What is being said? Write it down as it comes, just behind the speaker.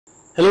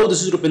Hello,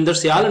 this is Rupinder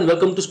Syal and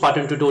welcome to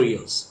Spartan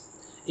Tutorials.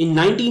 In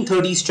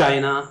 1930s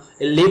China,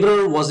 a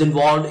laborer was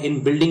involved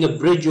in building a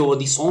bridge over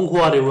the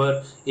Songhua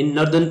River in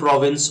northern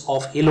province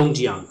of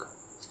Heilongjiang.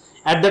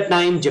 At that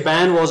time,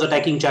 Japan was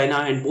attacking China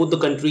and both the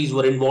countries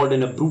were involved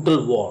in a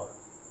brutal war.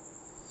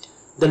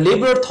 The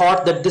laborer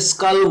thought that this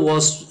skull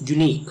was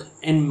unique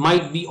and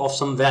might be of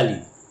some value.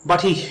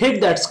 But he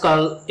hid that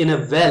skull in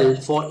a well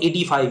for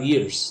 85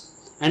 years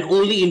and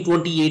only in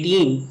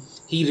 2018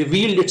 he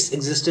revealed its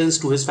existence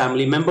to his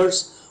family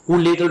members, who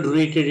later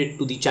donated it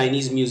to the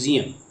Chinese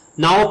museum.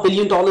 Now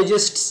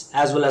paleontologists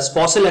as well as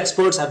fossil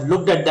experts have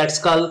looked at that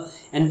skull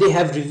and they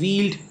have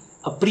revealed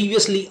a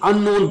previously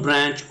unknown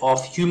branch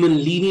of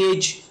human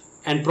lineage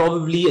and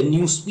probably a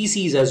new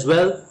species as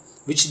well,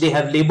 which they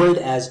have labeled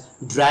as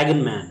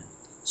Dragon Man.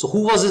 So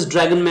who was this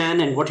Dragon Man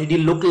and what did he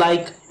look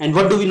like and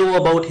what do we know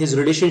about his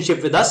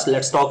relationship with us?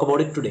 Let's talk about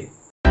it today.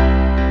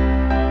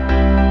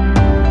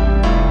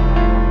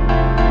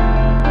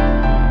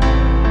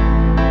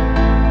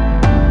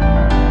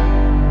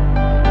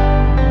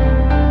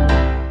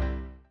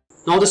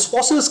 Now this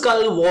fossil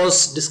skull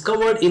was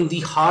discovered in the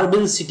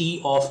Harbin city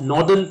of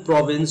northern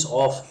province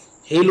of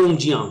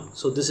Heilongjiang.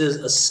 So this is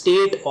a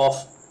state of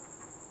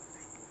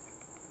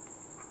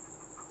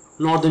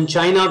northern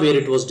China where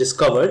it was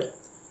discovered.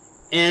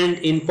 And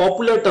in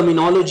popular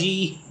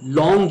terminology,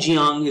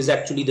 Longjiang is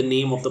actually the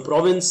name of the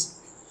province,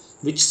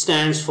 which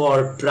stands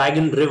for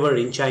Dragon River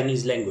in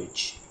Chinese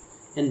language.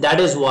 And that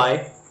is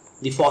why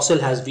the fossil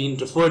has been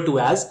referred to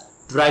as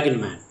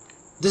Dragon Man.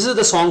 This is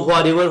the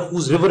Songhua River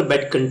whose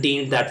riverbed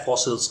contained that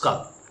fossil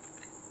skull.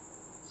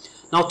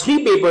 Now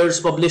 3 papers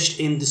published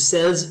in the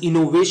Cell's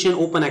Innovation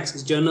Open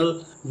Access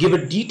Journal give a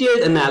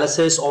detailed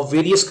analysis of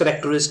various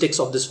characteristics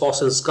of this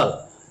fossil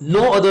skull.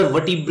 No other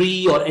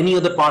vertebrae or any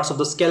other parts of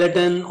the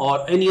skeleton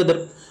or any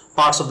other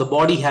parts of the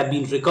body have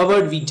been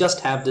recovered. We just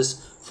have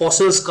this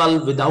fossil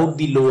skull without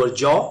the lower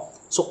jaw.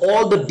 So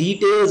all the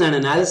details and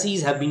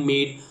analyses have been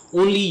made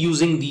only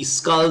using the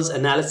skull's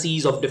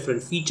analyses of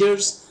different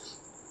features,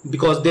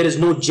 because there is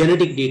no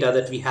genetic data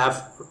that we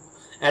have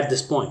at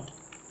this point.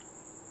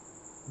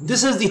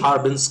 This is the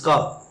Harbin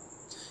skull.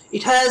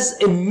 It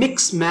has a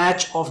mixed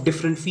match of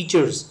different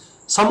features.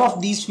 Some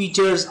of these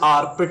features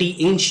are pretty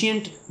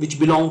ancient, which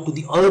belong to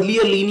the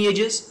earlier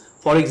lineages,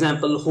 for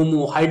example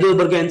Homo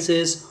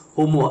heidelbergensis,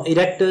 Homo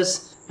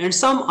erectus, and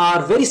some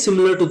are very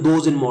similar to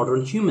those in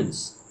modern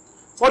humans.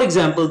 For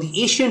example,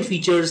 the Asian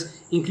features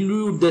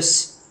include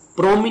this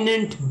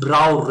prominent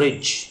brow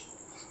ridge,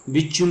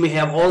 which you may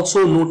have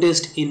also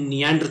noticed in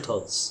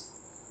Neanderthals.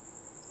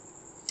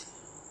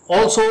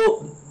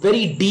 Also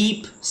very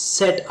deep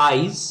set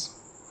eyes,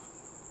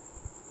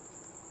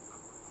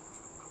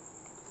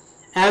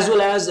 as well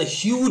as a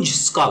huge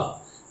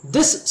skull.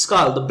 This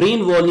skull, the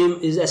brain volume,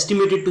 is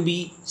estimated to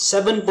be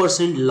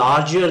 7%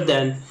 larger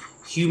than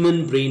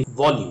human brain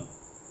volume.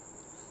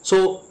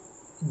 So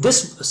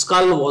this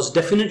skull was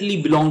definitely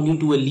belonging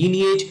to a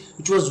lineage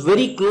which was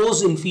very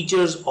close in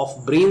features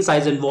of brain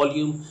size and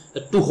volume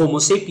to Homo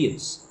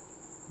sapiens.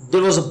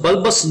 There was a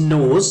bulbous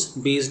nose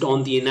based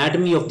on the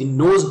anatomy of the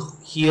nose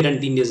here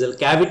and the nasal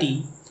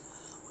cavity,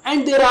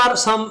 and there are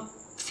some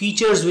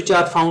features which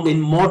are found in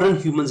modern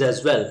humans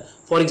as well.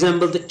 For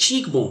example, the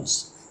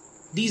cheekbones.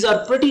 These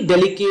are pretty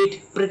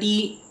delicate,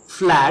 pretty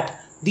flat.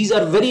 These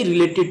are very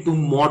related to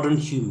modern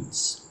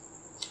humans.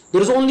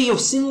 There is only a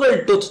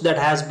single tooth that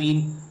has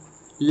been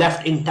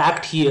left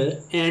intact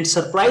here, and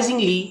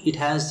surprisingly it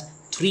has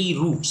 3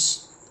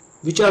 roots,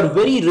 which are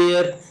very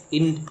rare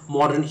in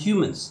modern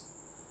humans.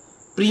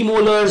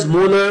 Premolars,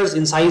 molars,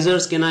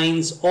 incisors,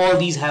 canines, all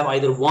these have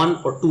either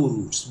 1 or 2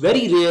 roots.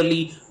 Very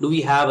rarely do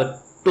we have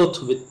a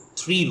tooth with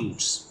 3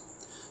 roots.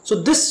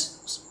 So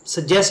this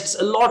suggests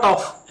a lot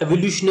of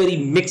evolutionary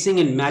mixing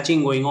and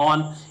matching going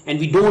on, and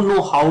we don't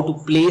know how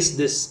to place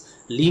this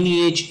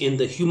lineage in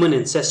the human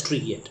ancestry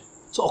yet.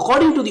 So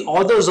according to the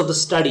authors of the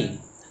study,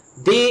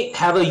 they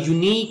have a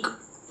unique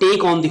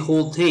take on the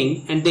whole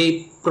thing, and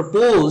they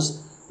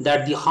propose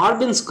that the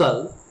Harbin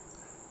skull,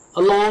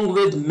 along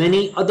with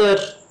many other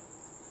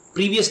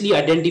previously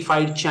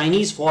identified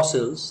Chinese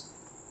fossils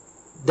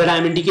that I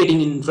am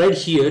indicating in red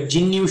here,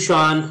 Jinyu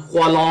Shan,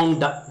 Hualong,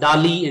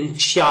 Dali and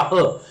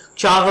Xiahe.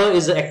 Xiahe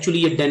is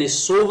actually a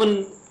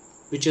Denisovan,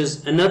 which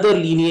is another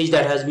lineage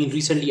that has been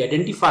recently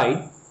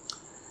identified.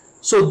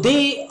 So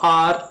they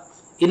are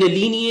in a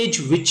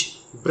lineage which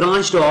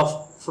branched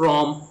off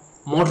from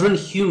modern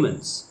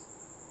humans,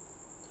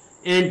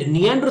 and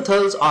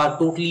Neanderthals are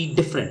totally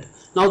different.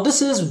 Now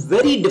this is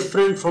very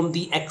different from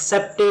the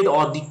accepted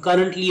or the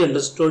currently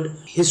understood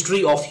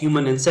history of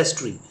human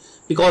ancestry,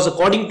 because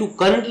according to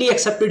currently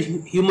accepted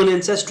human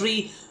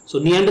ancestry, so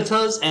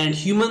Neanderthals and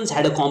humans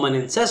had a common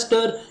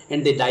ancestor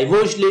and they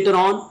diverged later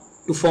on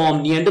to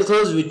form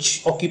Neanderthals,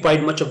 which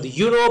occupied much of the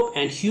Europe,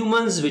 and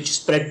humans which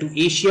spread to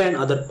Asia and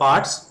other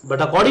parts.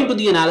 But according to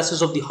the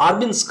analysis of the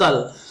Harbin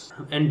skull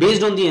and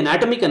based on the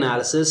anatomic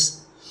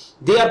analysis,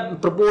 they are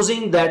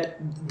proposing that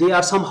they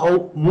are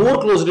somehow more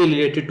closely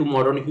related to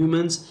modern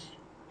humans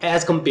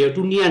as compared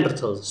to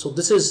Neanderthals. So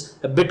this is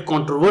a bit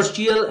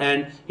controversial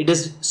and it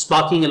is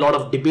sparking a lot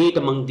of debate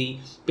among the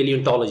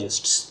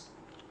paleontologists.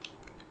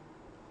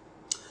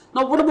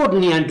 Now what about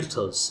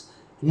Neanderthals?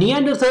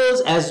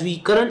 Neanderthals, as we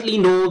currently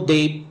know,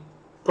 they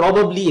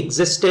probably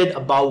existed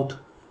about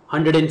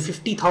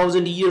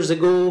 150,000 years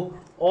ago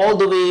all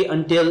the way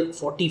until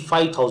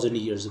 45,000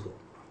 years ago.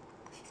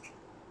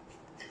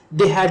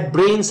 They had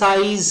brain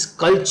size,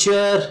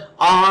 culture,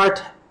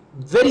 art,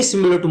 very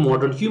similar to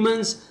modern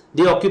humans.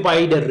 They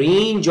occupied a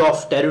range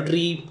of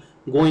territory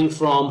going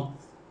from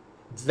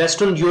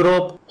Western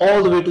Europe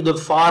all the way to the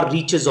far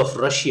reaches of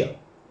Russia.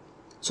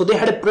 So they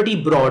had a pretty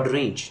broad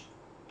range.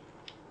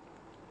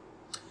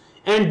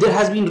 And there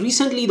has been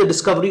recently the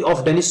discovery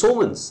of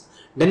Denisovans.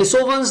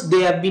 Denisovans,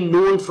 they have been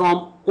known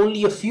from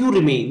only a few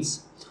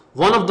remains.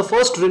 One of the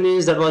first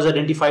remains that was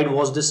identified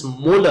was this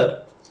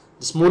molar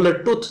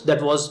tooth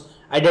that was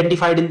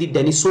identified in the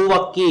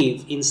Denisova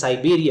cave in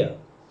Siberia.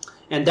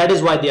 And that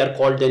is why they are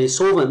called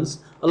Denisovans,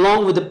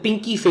 along with the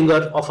pinky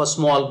finger of a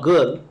small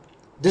girl.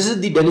 This is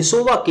the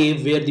Denisova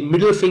cave where the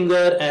middle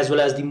finger as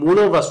well as the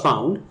molar was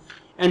found.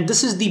 And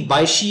this is the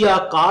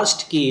Baishia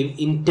karst cave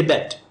in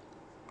Tibet.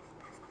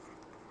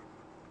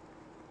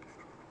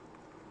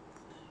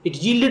 It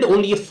yielded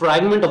only a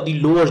fragment of the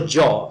lower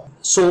jaw,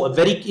 so a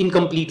very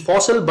incomplete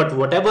fossil, but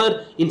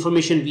whatever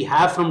information we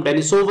have from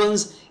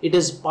Denisovans, it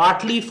is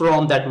partly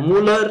from that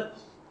molar,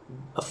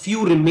 a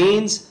few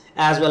remains,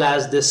 as well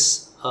as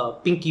this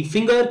pinky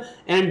finger,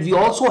 and we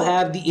also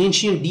have the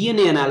ancient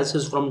DNA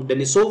analysis from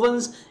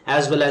Denisovans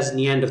as well as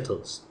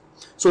Neanderthals.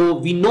 So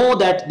we know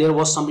that there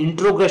was some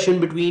introgression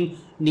between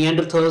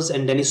Neanderthals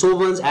and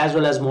Denisovans as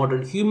well as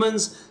modern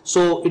humans,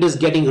 so it is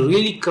getting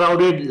really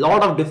crowded,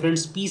 lot of different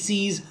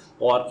species,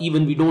 or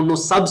even we don't know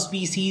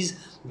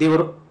subspecies, they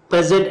were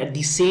present at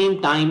the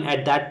same time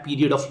at that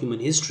period of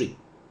human history.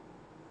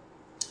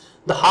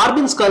 The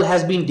Harbin skull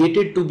has been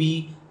dated to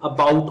be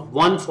about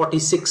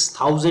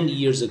 146,000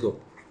 years ago.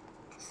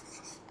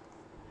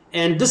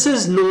 And this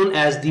is known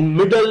as the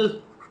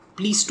Middle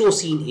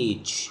Pleistocene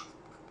age.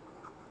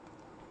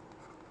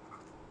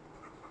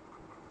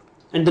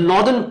 And the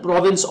northern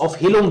province of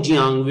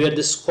Heilongjiang, where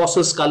this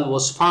fossil skull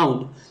was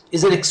found,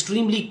 is an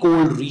extremely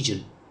cold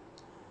region.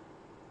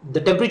 The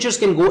temperatures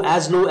can go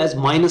as low as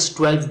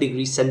 -12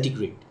 degrees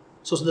centigrade.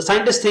 So the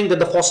scientists think that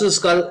the fossil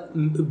skull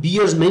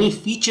bears many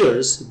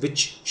features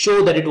which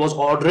show that it was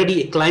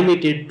already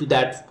acclimated to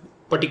that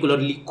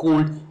particularly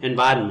cold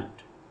environment.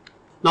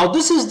 Now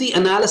this is the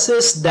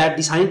analysis that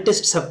the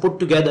scientists have put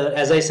together.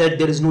 As I said,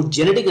 there is no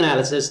genetic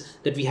analysis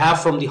that we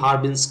have from the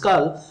Harbin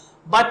skull,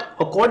 but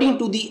according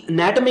to the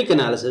anatomic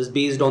analysis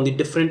based on the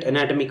different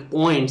anatomic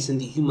points in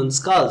the human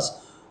skulls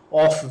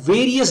of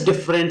various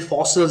different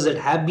fossils that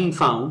have been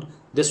found,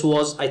 this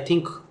was, I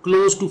think,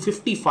 close to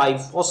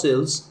 55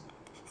 fossils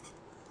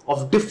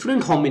of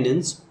different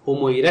hominins,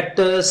 Homo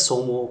erectus,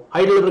 Homo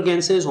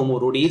heidelbergensis, Homo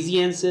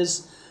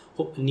rhodesiensis,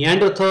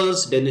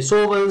 Neanderthals,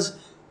 Denisovans.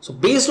 So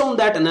based on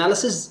that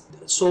analysis,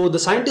 so the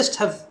scientists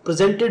have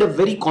presented a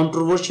very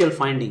controversial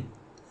finding.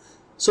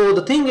 So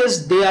the thing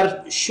is, they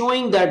are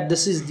showing that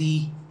this is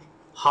the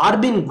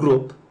Harbin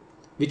group,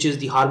 which is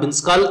the Harbin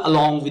skull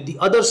along with the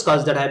other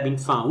skulls that have been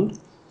found,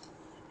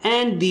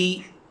 and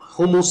the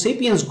Homo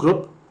sapiens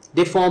group,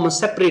 they form a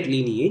separate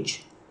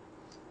lineage.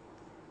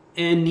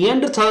 And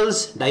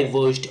Neanderthals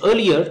diverged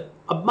earlier,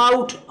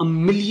 about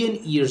 1 million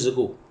years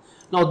ago.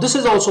 Now this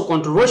is also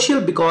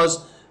controversial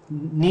because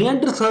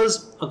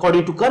Neanderthals,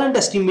 according to current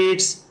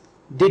estimates,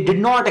 they did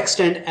not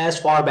extend as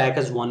far back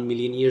as 1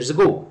 million years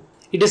ago.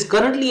 It is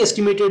currently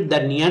estimated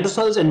that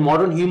Neanderthals and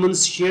modern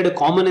humans shared a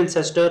common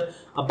ancestor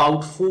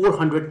about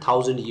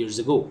 400,000 years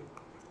ago.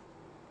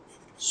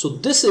 So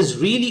this is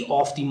really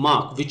off the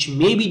mark, which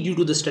may be due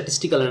to the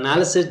statistical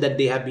analysis that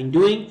they have been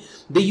doing.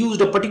 They used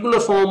a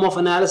particular form of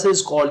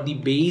analysis called the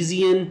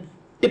Bayesian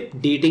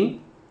tip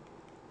dating,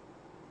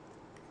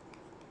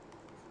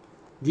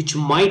 which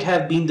might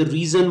have been the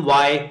reason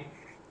why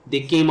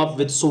they came up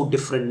with so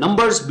different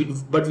numbers,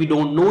 but we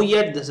don't know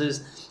yet. This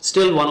is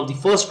still one of the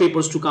first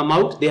papers to come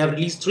out. They have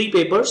released 3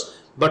 papers,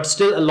 but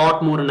still a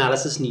lot more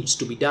analysis needs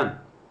to be done.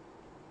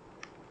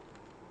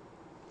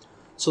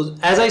 So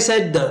as I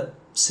said, the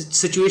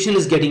situation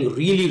is getting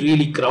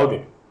really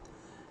crowded.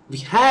 We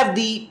have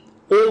the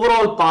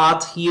overall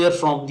path here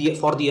for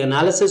the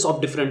analysis of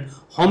different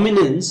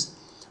hominins,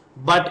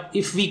 but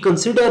if we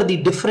consider the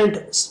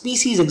different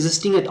species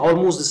existing at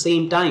almost the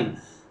same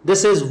time,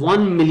 this is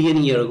 1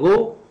 million years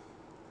ago.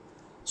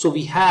 So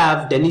we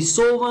have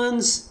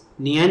Denisovans,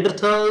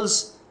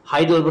 Neanderthals,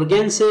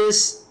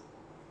 Heidelbergensis,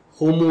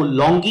 Homo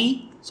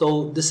longi.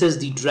 So this is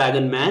the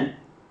dragon man.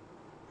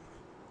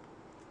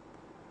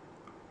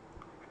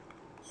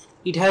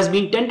 It has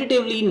been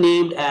tentatively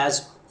named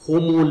as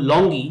Homo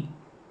longi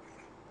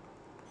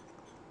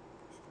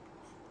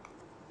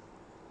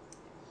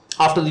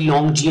after the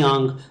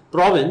Longjiang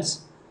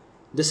province.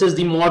 This is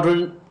the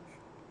modern,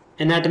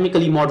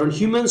 anatomically modern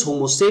humans,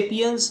 Homo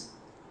sapiens,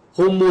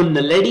 Homo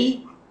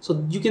naledi.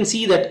 So you can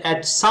see that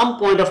at some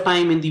point of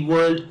time in the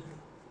world,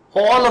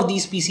 all of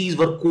these species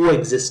were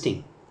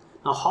coexisting.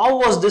 Now, how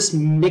was this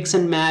mix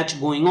and match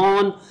going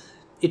on?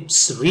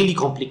 It's really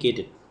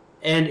complicated,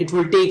 and it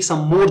will take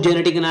some more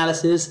genetic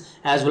analysis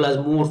as well as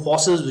more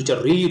fossils, which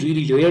are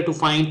really rare to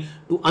find,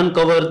 to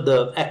uncover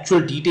the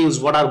actual details,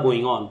 what's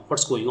going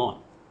on.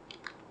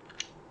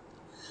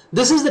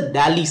 This is the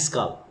Dali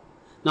skull.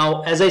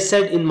 Now, as I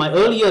said in my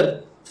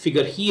earlier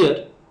figure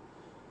here,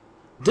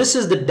 this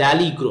is the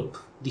Dali group,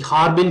 the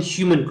Harbin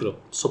human group.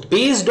 So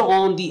based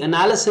on the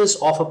analysis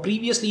of a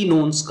previously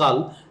known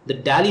skull, the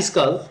Dali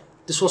skull,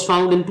 this was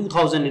found in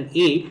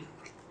 2008,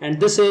 and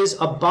this is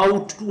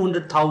about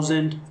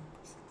 200,000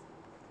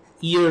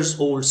 years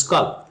old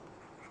skull.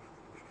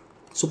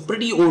 So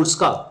pretty old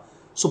skull.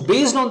 So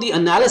based on the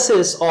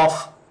analysis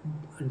of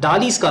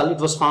Dali skull, it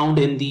was found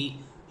in the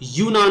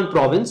Yunnan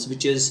province,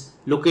 which is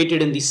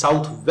located in the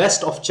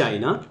southwest of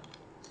China.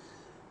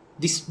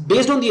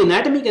 Based on the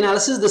anatomic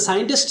analysis, the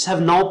scientists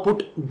have now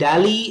put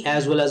Dali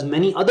as well as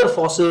many other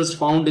fossils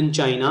found in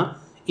China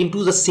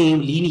into the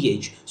same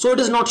lineage. So it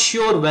is not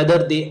sure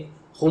whether the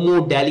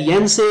Homo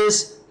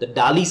daliensis, the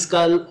Dali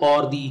skull,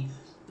 or the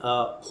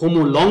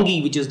Homo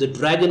longi, which is the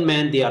dragon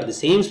man, they are the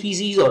same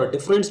species or a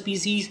different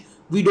species.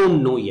 We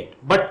don't know yet.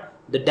 But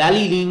the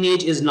Dali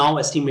lineage is now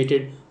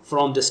estimated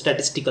from the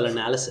statistical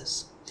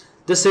analysis.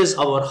 This is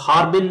our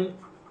Harbin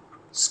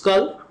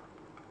skull.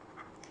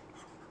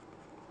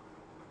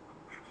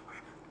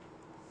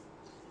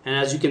 And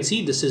as you can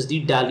see, this is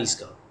the Dali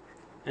skull.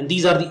 And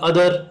these are the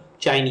other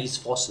Chinese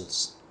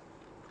fossils.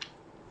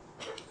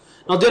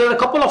 Now, there are a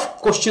couple of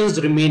questions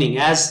remaining.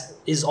 As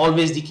is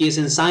always the case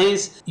in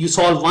science, you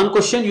solve one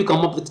question, you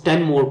come up with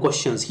 10 more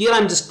questions. Here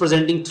I'm just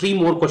presenting 3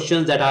 more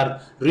questions that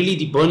are really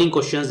the burning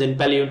questions in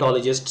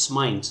paleontologists'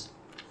 minds.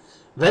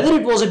 Whether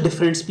it was a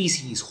different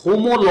species,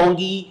 Homo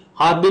longi,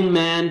 Harbin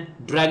man,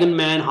 dragon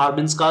man,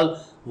 Harbin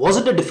skull, was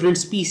it a different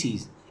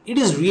species? It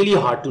is really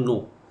hard to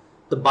know.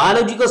 The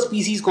biological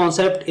species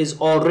concept is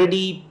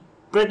already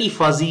pretty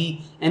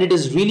fuzzy, and it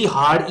is really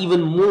hard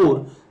even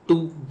more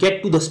to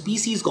get to the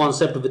species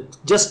concept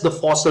with just the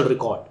fossil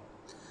record.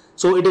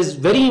 So it is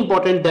very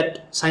important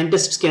that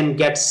scientists can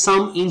get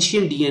some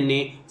ancient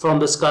DNA from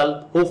the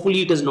skull.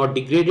 Hopefully it is not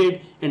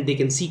degraded, and they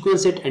can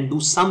sequence it and do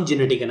some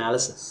genetic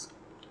analysis.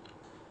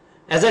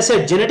 As I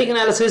said, genetic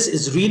analysis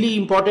is really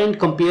important,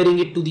 comparing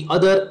it to the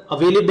other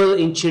available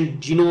ancient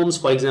genomes,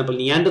 for example,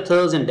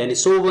 Neanderthals and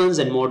Denisovans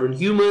and modern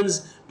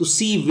humans, to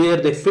see where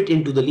they fit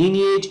into the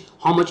lineage,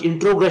 how much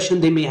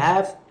introgression they may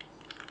have.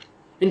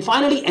 And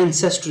finally,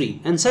 ancestry.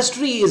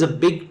 Ancestry is a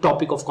big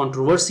topic of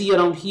controversy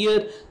around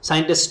here.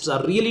 Scientists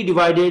are really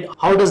divided.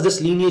 How does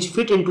this lineage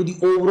fit into the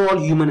overall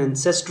human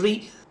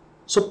ancestry?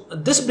 So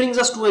this brings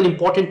us to an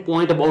important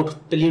point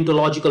about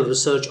paleontological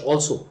research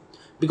also.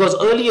 Because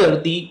earlier,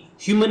 the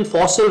human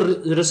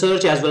fossil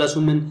research as well as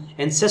human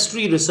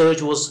ancestry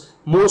research was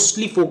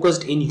mostly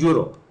focused in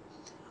Europe.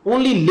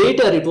 Only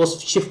later it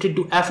was shifted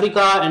to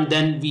Africa, and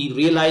then we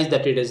realized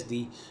that it is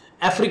the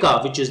Africa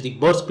which is the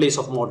birthplace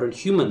of modern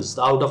humans,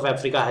 the out of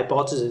Africa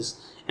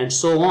hypothesis, and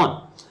so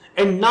on.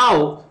 And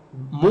now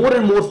more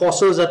and more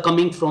fossils are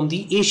coming from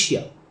the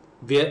Asia,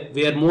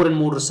 where more and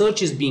more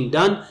research is being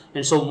done,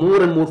 and so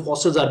more and more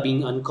fossils are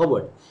being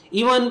uncovered.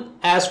 Even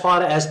as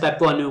far as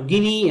Papua New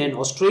Guinea and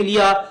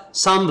Australia,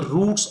 some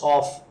roots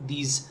of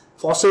these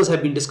fossils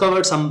have been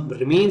discovered, some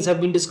remains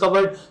have been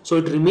discovered. So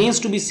it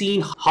remains to be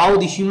seen how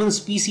the human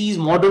species,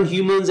 modern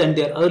humans and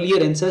their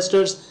earlier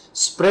ancestors,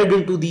 spread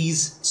into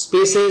these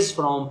spaces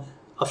from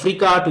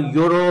Africa to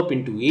Europe,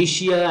 into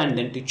Asia, and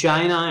then to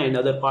China and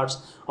other parts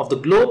of the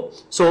globe.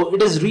 So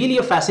it is really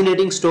a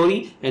fascinating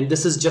story, and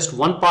this is just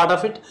one part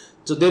of it.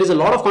 So there is a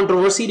lot of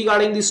controversy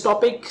regarding this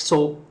topic.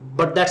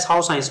 But that's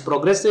how science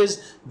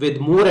progresses, with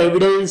more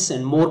evidence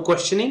and more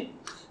questioning.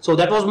 So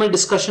that was my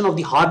discussion of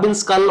the Harbin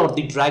skull or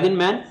the dragon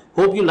man.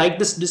 Hope you liked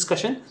this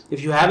discussion.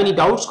 If you have any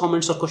doubts,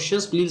 comments or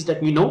questions, please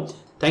let me know.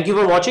 Thank you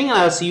for watching, and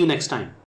I'll see you next time.